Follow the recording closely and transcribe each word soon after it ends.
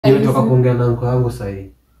Nimetoka kuongea na uncle wangu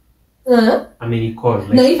sahi. I mean, he called.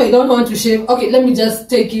 Like, now if I don't want to shave, okay, let me just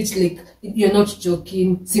take it like you're not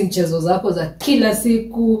joking. Si mchezo zako za kila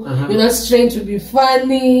siku. You're not trying to be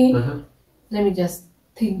funny. Let me just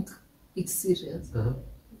think it's serious.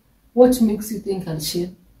 What makes you think I'll shave?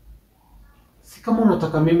 Si kama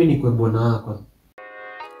unataka mimi nikwe bwana wako.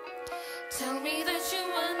 Tell me that you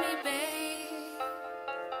want me, babe.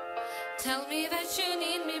 Tell me that you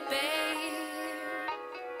need me, babe.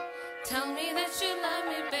 Tell me that you love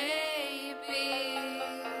me, baby.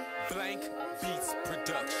 Blank Beats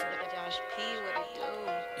Production. Josh P, what it do?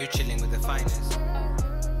 You're chilling with the finest.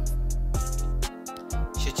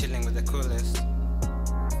 She's chilling with the coolest.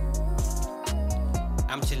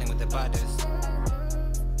 I'm chilling with the baddest.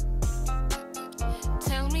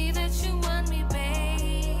 Tell me that you want me,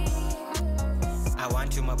 babe. I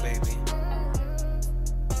want you, my baby.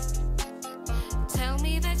 Tell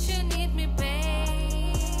me that you need me,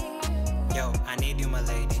 babe. Yo, I need you, my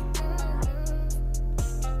lady.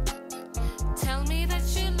 Tell me that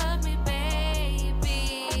you love me,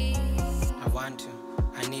 baby. I want you.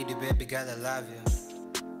 I need you, baby girl, I love you.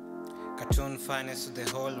 Cartoon finest to the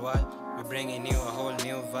whole world. We're bringing you a whole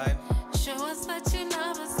new vibe. Show us that you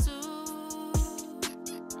love us too.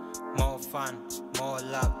 More fun, more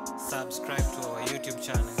love. Subscribe to our YouTube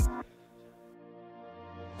channel.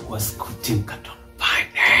 What's good, team Cartoon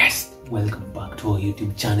Finest? Welcome back to our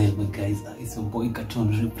YouTube channel, my guys. It's your boy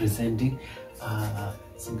Cartoon representing.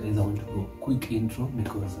 So guys, I want to do a quick intro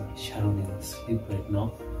because Sharon is asleep right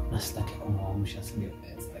now. Nastaki kumwamsha,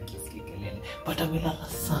 sitaki sikie kelele. But amelala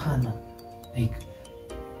sana. Like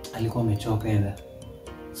alikuwa amechoka enda.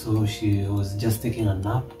 So she was just taking a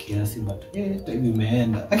nap kiasi, but time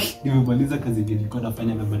imeenda. Nimemaliza kazi nilikuwa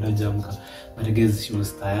nafanya na bado jamka. But I guess she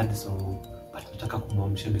was tired, so but nataka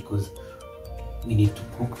kumwamsha because we need to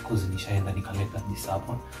cook because nishaenda nikaleta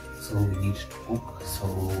disapa. So we need to cook.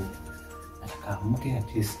 So nataka amke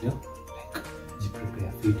at least leo like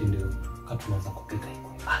jiprepare fit ndio katuanza kupika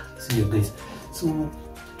iko. See you guys. So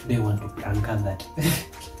today I want to prank her that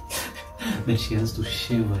that she has to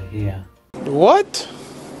shave her hair. What?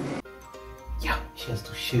 Yeah, she has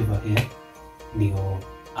to shave her hair. Ndio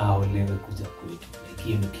aolewe kuja kwetu. Like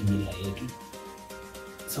hiyo kimila yetu.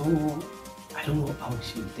 So I don't know how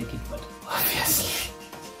she will take it, but obviously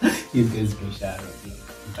you guys know Sharon.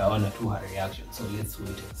 Utaona to her reaction. So let's wait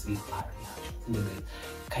and see her reaction. So guys,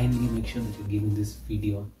 kindly make sure that you're giving this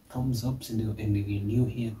video thumbs up, and if you're new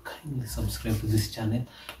here, kindly subscribe to this channel.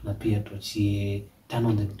 Na pia tuachie, turn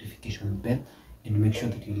on the notification bell and make sure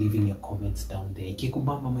that you're leaving your comments down there.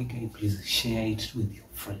 Ikikubamba my guy, please share it with your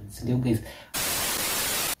friends. Ndio guys.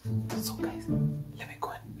 So guys, let me go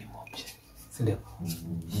and remove it. Ndio.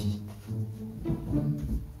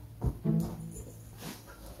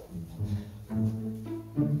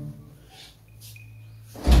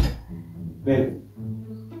 Baby.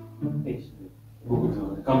 Hey.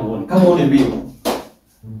 Come on baby.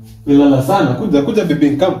 Milala sana. Kuja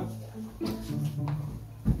baby, come.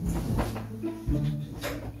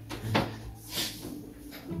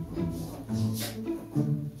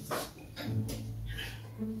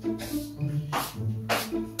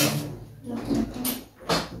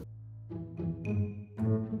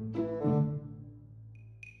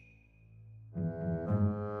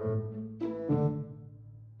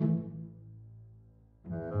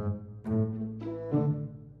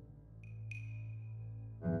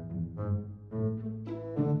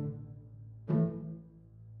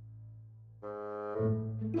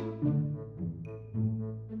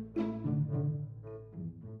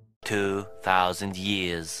 $2,000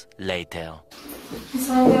 years later.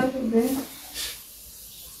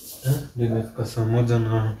 Nimefika saa moja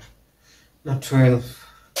na 12.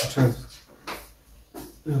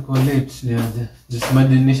 Niko late niaje. Just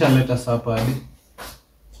imagine nishaleta sapa hadi.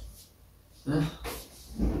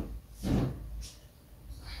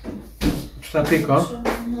 Tutapika?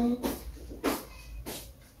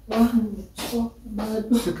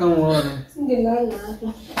 Sika muone. Singelala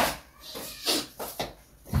hapa.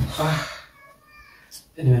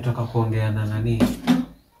 Nimetoka kuongea na nani?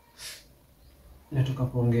 Nimetoka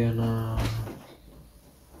kuongea na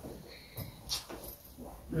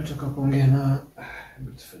Nimetoka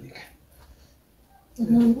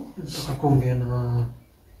kuongea na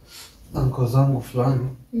uncle zangu fulani.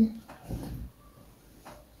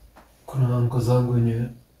 Kuna uncle zangu wenye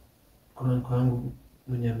kuna uncle wangu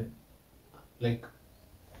mwenye like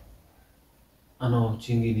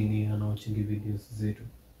anaochingi videos zetu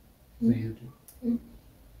za YouTube.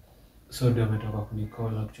 So ndio ametoka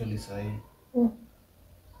kunicall actually sahi.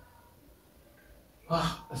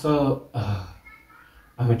 So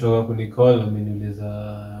ametoka kunicall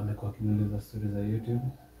amekuwa akiniuliza stories za YouTube.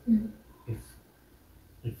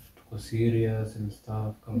 If tuko serious and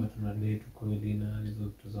stuff, kama tuna date kweli na hizo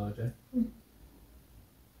vitu zote.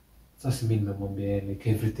 Sasa mimi nimemwambia like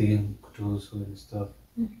everything kutuhusu and stuff.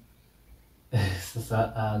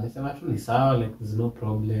 Sasa nasema tu ni sawa, like there's no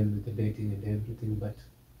problem with the dating and everything, but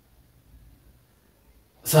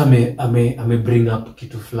sasa ame bring up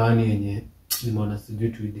kitu fulani yenye nimeona sijui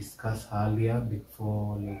to discuss earlier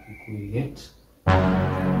before like we get.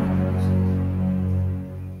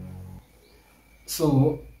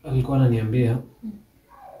 So alikuwa ananiambia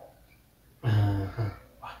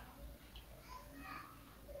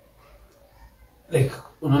like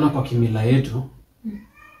unaona kwa kimila yetu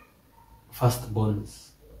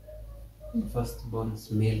firstborns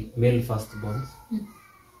male firstborns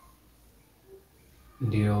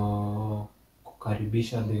ndio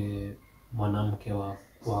kukaribisha the mwanamke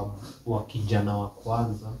wa kijana wa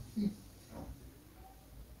kwanza.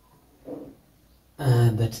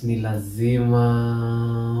 That ni lazima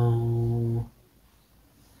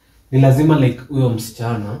like huyo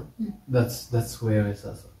msichana that's wewe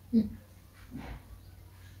sasa.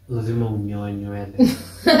 Lazima unyoe nywele.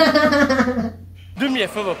 Do me a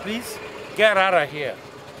favor, please. Get out of here.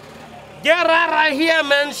 Get out of here,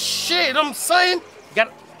 man. Shit, I'm saying. Get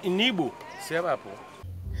in Igbo. Say that, po.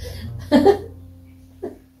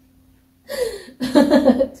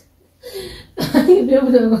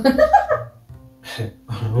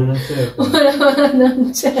 Unacheka.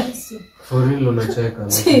 For real unacheka.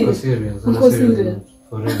 Uko serious?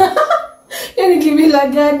 For real. Yani kimila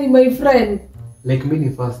gani, my friend? Like many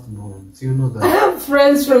firstborns, you know that. I have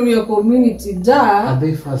friends from your community, Are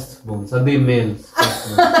they firstborns? Are they males? I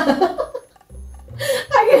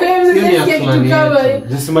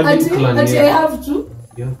have to.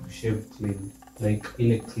 You have to shave clean, like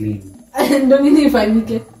clean. And don't even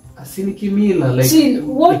ifanyike. Asini kimila, like. Chill.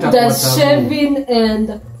 What does shaving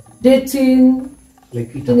and dating?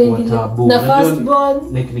 Like itakuwa tabu. Na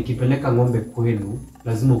firstborn. Like nikipeleka ng'ombe kwenu,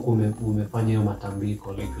 lazima umefanya hiyo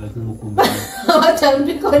matambiko, like lazima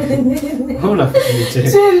matambiko ni nini?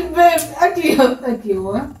 Chill babe,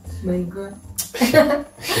 akiwa. My God.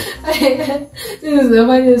 This is the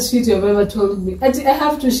funniest shit you've ever told me. I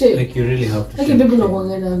have to shave. Like you really have to shave. Like people don't want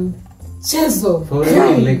to chezo. For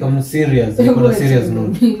real, like I'm serious. Like on a serious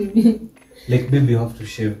note. Like baby, you have to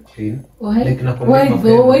shave clean. Why? Like why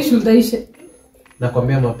though? Why should I shave?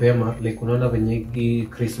 Nakwambia mapema, like unaona venye hii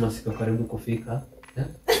Christmas iko karibu kufika,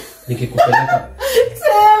 nikikupeleka.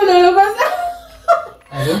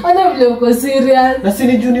 Ana vile uko serious. Na si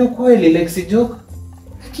ni juni ukweli, like si joke.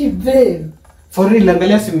 Kibe. For real,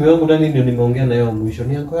 angalia simu yangu ndani ndio nimeongea na yeye mwisho.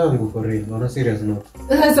 Ni yangu for real. On a serious note.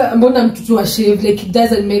 Sasa mbona mtu wa shave, like it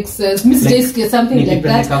doesn't make sense. Miss Jessica something like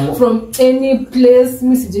that from any place.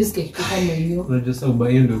 Miss Jessica kama hiyo. Unajua sababu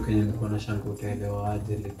hiyo ndio Kenya nilikuwa na shanga utaelewa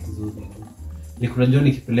aje like kizuri tu. Ni kunajua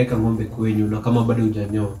nikipeleka ng'ombe kwenyu na kama bado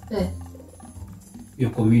hujanyoa.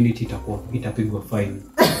 Your community itapigwa fine.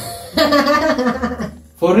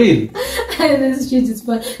 For real. This shit is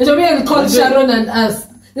fun. It will call Sharon and us.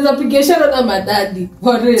 There's a pig Sharon and my daddy.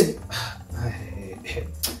 For real.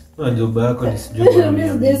 Joba yako ni sijui.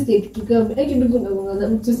 Miss Jessica tukam. Kidogo na ngana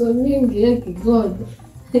mchezo mingi yake God.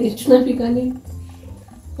 Tunapika nini?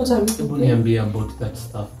 What are we cooking? Niambie about that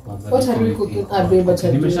stuff kwanza. What are we cooking?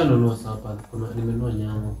 Nimeshanunua sapa. Nimenunua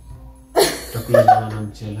nyama. Tutakula nyama na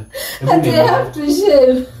mchele. You have to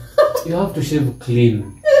shave. You have to shave clean.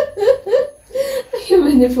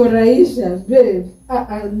 Umenifurahisha babe.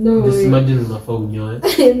 No. Just imagine unafaa unyoe.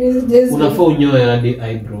 Unafaa unyoe hadi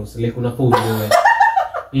eyebrows. Like unafaa unyoe.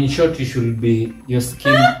 In short, you should be your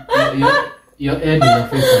skin, your head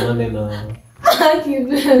inafaa ifanane na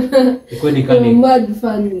iko ni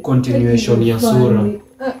kani continuation ya sura. No.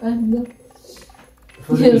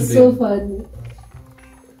 You're so funny.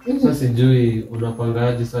 Sasa sijui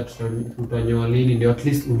unapangaje sasa tutanyoa lini ndio at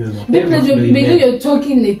least unyoe. Maybe you're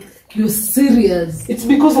talking like you're serious. It's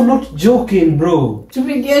because I'm not joking, bro.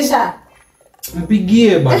 Tupigesha.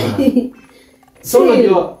 Mpigie bana. So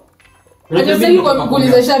unajua unajua kwa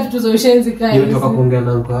kuuliza vitu za ushenzi kai. Ndio toka kuongea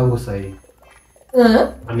na mko wangu sasa hivi.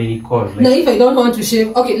 Call. Like, now if I don't want to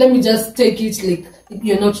shave, okay, let me just take it like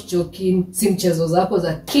you're not joking. Si mchezo zako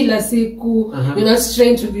za kila siku. You're not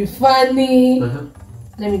trying to be funny.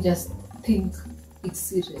 Let me just think it's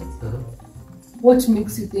serious. What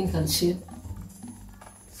makes you think I'll shave?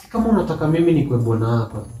 Kama unataka mimi nikwe bwana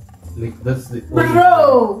hapa. Like that's the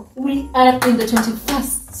bro, we are in the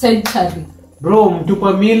 21st century. Bro,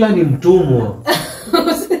 mtupa mila ni mtumwa.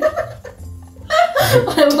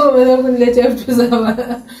 Wewe unaletea vitu za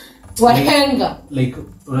wahenga. Like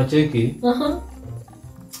unacheki?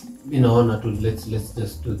 inaona tu let's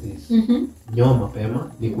just do this. Nyoa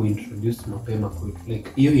mapema ni kuintroduce mapema kwetu. Like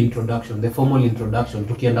hiyo introduction, the formal introduction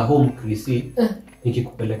tukienda home Chrissy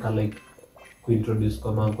nikikupeleka like kuintroduce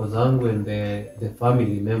kwa mango zangu and the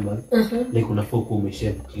family members like unafaa kuwa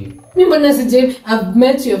umeshave clean. Mimi mbona sije I've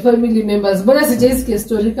met your family members. Mbona sije sikia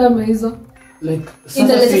story kama hizo? Like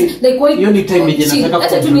like hiyo ni time yenye nataka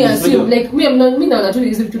hata tu ni assume like mimi naona tu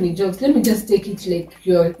hizo vitu ni jokes. Let me just take it like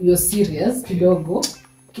you're serious kidogo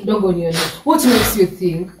nione. What makes you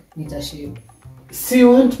think nitashave? See,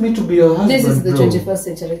 you want me to be your husband? This is the bro. 21st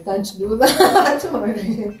century. I can't do that.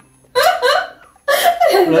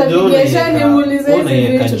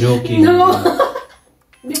 No.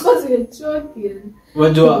 Because you're joking.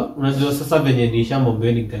 Unajua sasa venye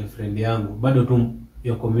nishamwambia ni girlfriend yangu bado tu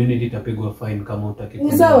your community itapigwa fine kama utaki.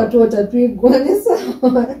 Ni sawa tu watapigwa, ni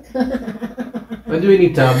sawa. Unajua ni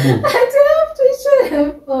tabu. I have to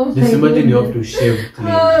shave. Oh, just imagine you have to shave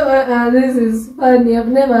clean. This is funny.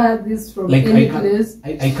 I've never had this from like any place.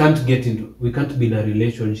 I can't get into, we can't be in a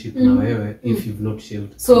relationship na wewe if you've not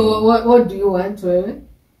shaved. So what do you want wewe?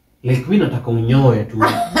 Like mimi nataka unyoe tu.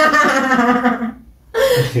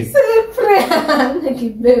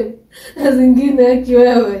 Nakibebe. Na zingine yaki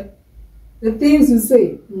wewe. The things you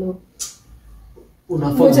say, no.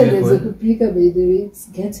 Unafaa kupika by the way,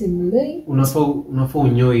 it's getting late. Unafaa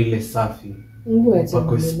unyoe ile safi.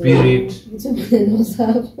 Upako spirit.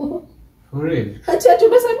 For real? Acha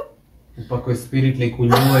tumesema? Upako spirit like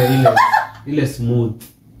unyoe ile smooth.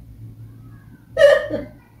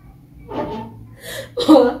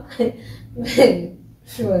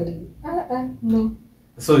 Surely. No.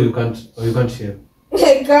 So you can't shave.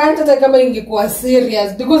 I can't hata kama ingekuwa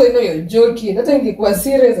serious because I know you're joking. Hata ingekuwa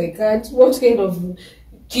serious I can't. What kind of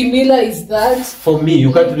kimila is that? For me,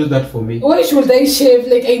 you can't do that for me. Why should I shave?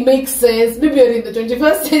 Like it makes sense. Maybe you're in the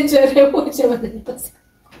 21st century.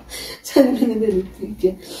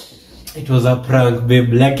 It was a prank,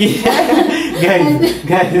 babe. Lucky.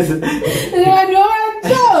 guys.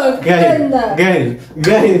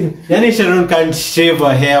 Guys. Yani Sharon can't shave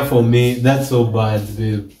her hair for me. That's so bad,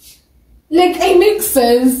 babe. Like it makes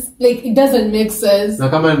sense. Like it doesn't make sense. Na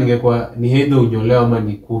kama ningekuwa ni hedo unyolewa ama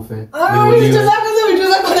nikufe.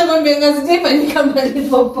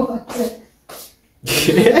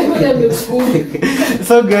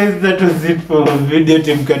 So guys, that was it for video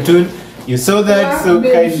team cartoon. You saw that so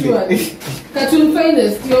kindly. Cartoon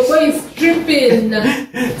finest, your boy is tripping.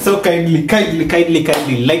 So kindly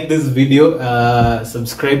like this video.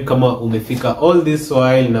 Subscribe kama umefika all this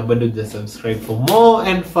while na bado just subscribe for more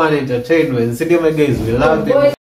and fun entertainment. See you my guys, we love you.